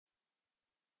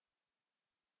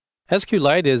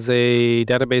SQLite is a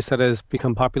database that has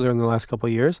become popular in the last couple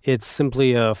of years. It's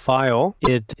simply a file.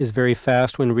 It is very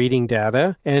fast when reading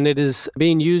data, and it is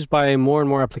being used by more and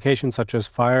more applications such as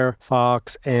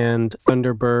Firefox and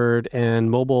Thunderbird and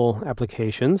mobile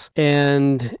applications.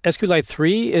 And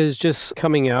SQLite3 is just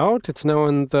coming out. It's now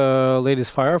in the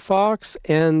latest Firefox,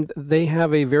 and they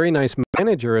have a very nice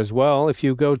manager as well. If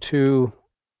you go to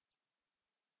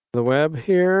the web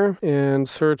here and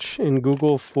search in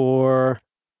Google for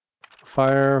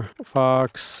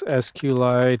Firefox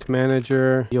SQLite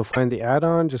Manager, you'll find the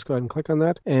add-on. Just go ahead and click on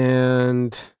that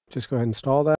and just go ahead and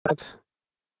install that.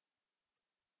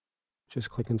 Just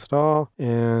click install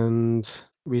and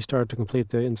restart to complete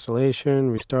the installation.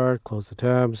 Restart, close the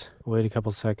tabs, wait a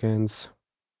couple seconds,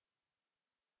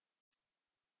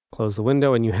 close the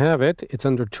window, and you have it. It's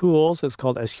under Tools. It's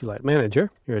called SQLite Manager.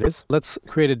 Here it is. Let's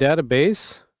create a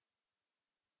database.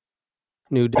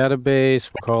 New database.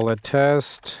 We'll call it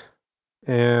test.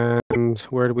 And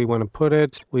where do we want to put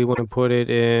it? We want to put it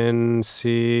in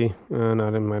C,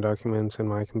 not in my documents, in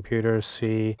my computer,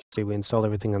 C. We installed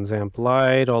everything on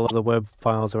XampLite. All of the web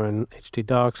files are in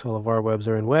htdocs. All of our webs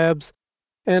are in webs.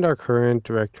 And our current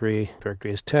directory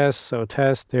is test. So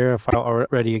test there, a file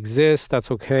already exists. That's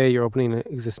okay. You're opening an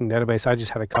existing database. I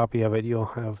just had a copy of it.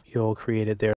 You'll create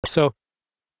it there. So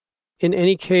in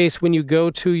any case, when you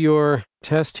go to your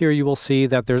test here, you will see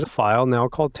that there's a file now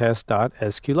called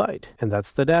test.sqlite, and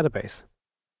that's the database.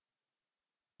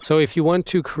 So if you want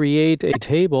to create a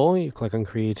table, you click on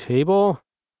Create Table,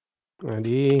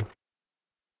 ID,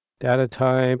 data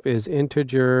type is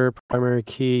integer, primary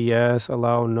key, yes,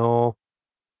 allow null,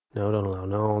 no, don't allow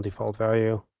null, default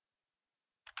value.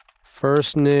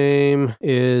 First name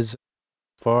is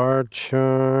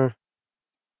varchar,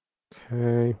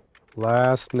 okay.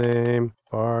 Last name,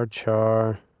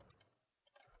 varchar,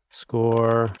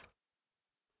 score,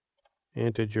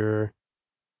 integer,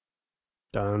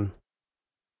 done,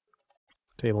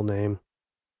 table name,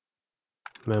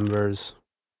 members.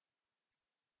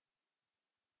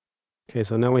 Okay,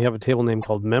 so now we have a table name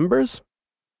called members.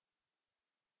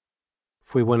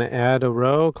 If we want to add a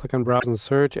row, click on Browse and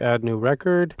Search, add new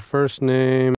record. First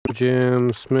name,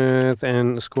 Jim Smith,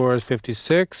 and the score is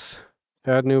 56.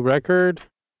 Add new record.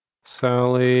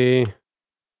 Sally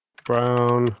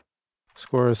Brown,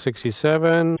 score is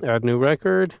 67, add new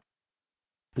record.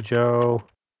 Joe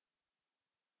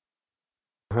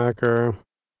Hacker,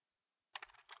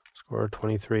 score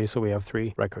 23. So we have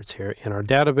 3 records here in our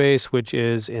database, which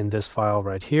is in this file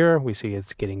right here. We see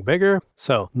it's getting bigger.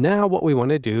 So now what we want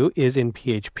to do is in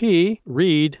PHP,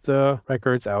 read the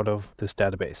records out of this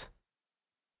database.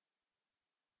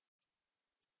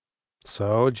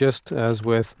 So just as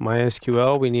with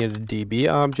MySQL, we needed a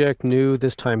DB object, new,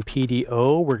 this time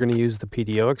PDO. We're going to use the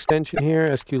PDO extension here,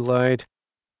 SQLite,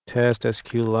 test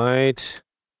SQLite.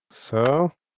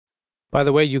 So, by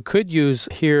the way, you could use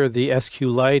here the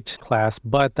SQLite class,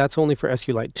 but that's only for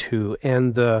SQLite 2.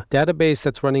 And the database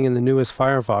that's running in the newest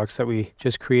Firefox that we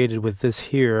just created with this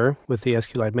here, with the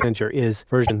SQLite Manager, is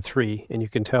version 3. And you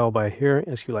can tell by here,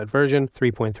 SQLite version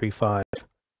 3.35.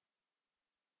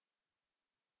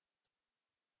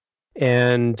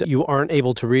 And you aren't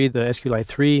able to read the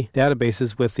SQLite3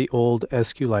 databases with the old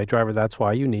SQLite driver. That's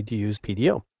why you need to use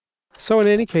PDO. So in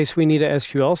any case, we need a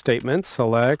SQL statement.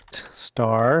 Select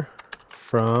star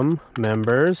from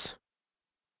members.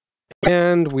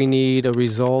 And we need a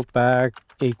result back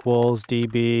equals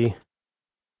DB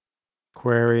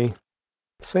query.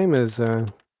 Same as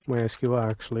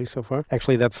MySQL actually so far.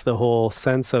 Actually, that's the whole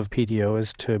sense of PDO,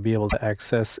 is to be able to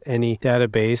access any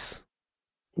database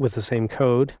with the same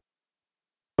code.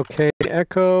 Okay,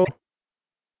 echo,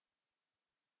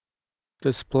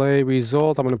 display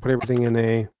result. I'm going to put everything in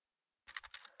a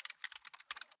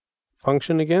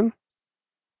function again.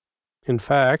 In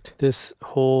fact, this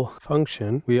whole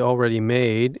function we already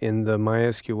made in the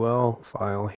MySQL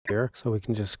file here. So we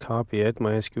can just copy it,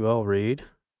 MySQL read.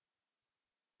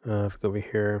 If we go over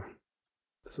here,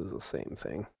 this is the same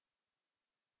thing.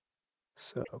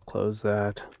 So close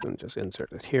that and just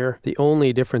insert it here. The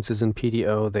only difference is in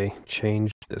PDO, they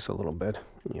changed this a little bit.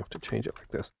 You have to change it like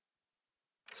this.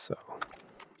 So,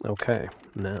 okay,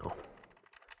 now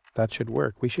that should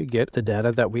work. We should get the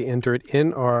data that we entered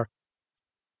in our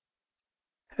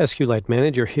SQLite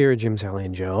Manager here, Jim, Sally,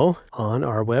 and Joe, on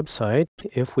our website.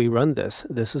 If we run this,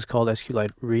 this is called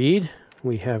SQLite read.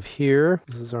 We have here,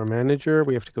 this is our manager.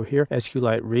 We have to go here,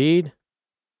 SQLite read.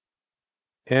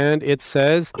 And it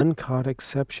says, uncaught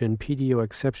exception, PDO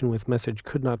exception with message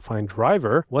could not find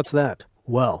driver. What's that?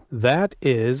 Well, that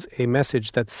is a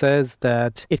message that says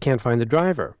that it can't find the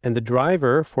driver. And the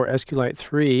driver for SQLite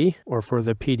 3, or for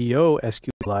the PDO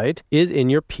SQLite is in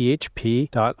your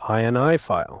php.ini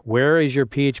file. Where is your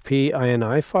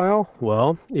php.ini file?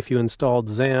 Well, if you installed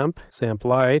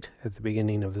XAMPP at the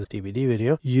beginning of this DVD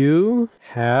video, you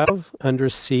have under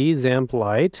C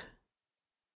XAMPP,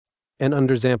 and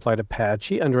under XAMPP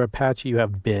Apache, under Apache you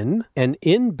have bin, and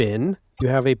in bin you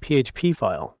have a PHP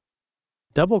file.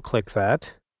 Double-click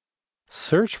that,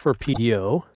 search for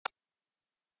PDO,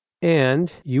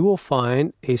 and you will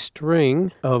find a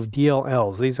string of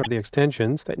DLLs. These are the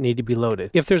extensions that need to be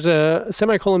loaded. If there's a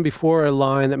semicolon before a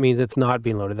line, that means it's not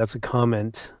being loaded. That's a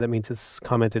comment. That means it's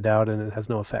commented out and it has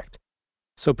no effect.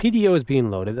 So PDO is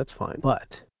being loaded, that's fine.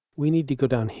 But we need to go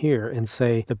down here and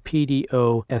say the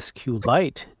PDO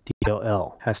SQLite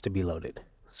DLL has to be loaded.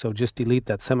 So just delete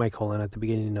that semicolon at the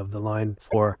beginning of the line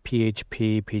for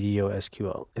PHP PDO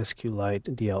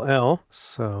SQLite DLL.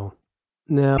 So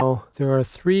now, there are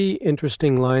three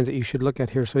interesting lines that you should look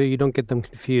at here so you don't get them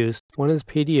confused. One is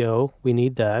PDO, we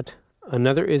need that.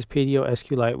 Another is PDO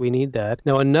SQLite, we need that.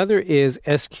 Now, another is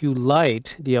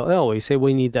SQLite DLL. We say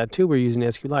we need that too, we're using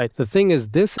SQLite. The thing is,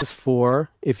 this is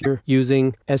for if you're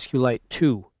using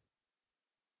SQLite2.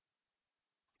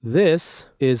 This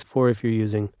is for if you're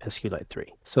using SQLite3.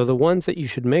 So the ones that you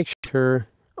should make sure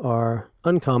are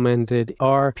uncommented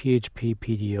are PHP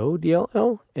PDO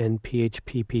DLL and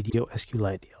PHP PDO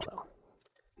SQLite DLL.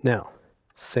 Now,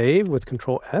 save with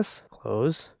Control S,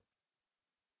 close.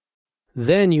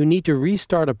 Then you need to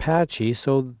restart Apache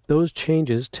so those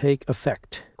changes take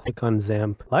effect. Click on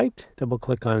XAMPP,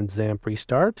 double-click on XAMPP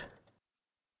Restart.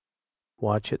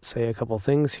 Watch it say a couple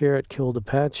things here. It killed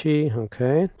Apache.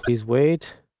 Okay, please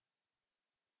wait.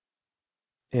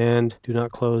 And do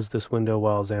not close this window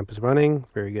while XAMPP is running.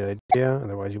 Very good idea,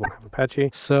 otherwise you won't have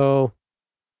Apache. So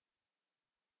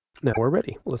now we're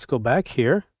ready. Let's go back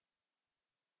here,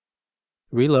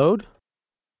 reload,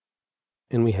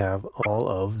 and we have all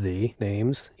of the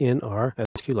names in our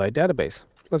SQLite database.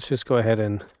 Let's just go ahead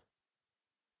and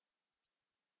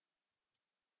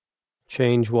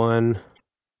change one.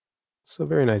 So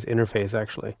very nice interface,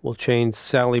 actually. We'll change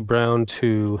Sally Brown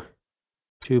to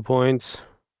 2 points.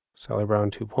 Sally Brown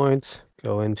 2 points.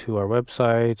 Go into our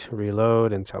website,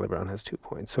 reload, and Sally Brown has 2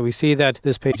 points. So we see that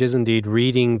this page is indeed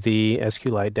reading the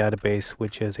SQLite database,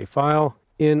 which is a file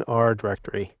in our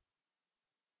directory.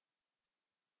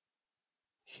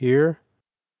 Here.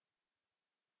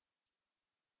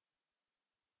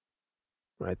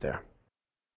 Right there.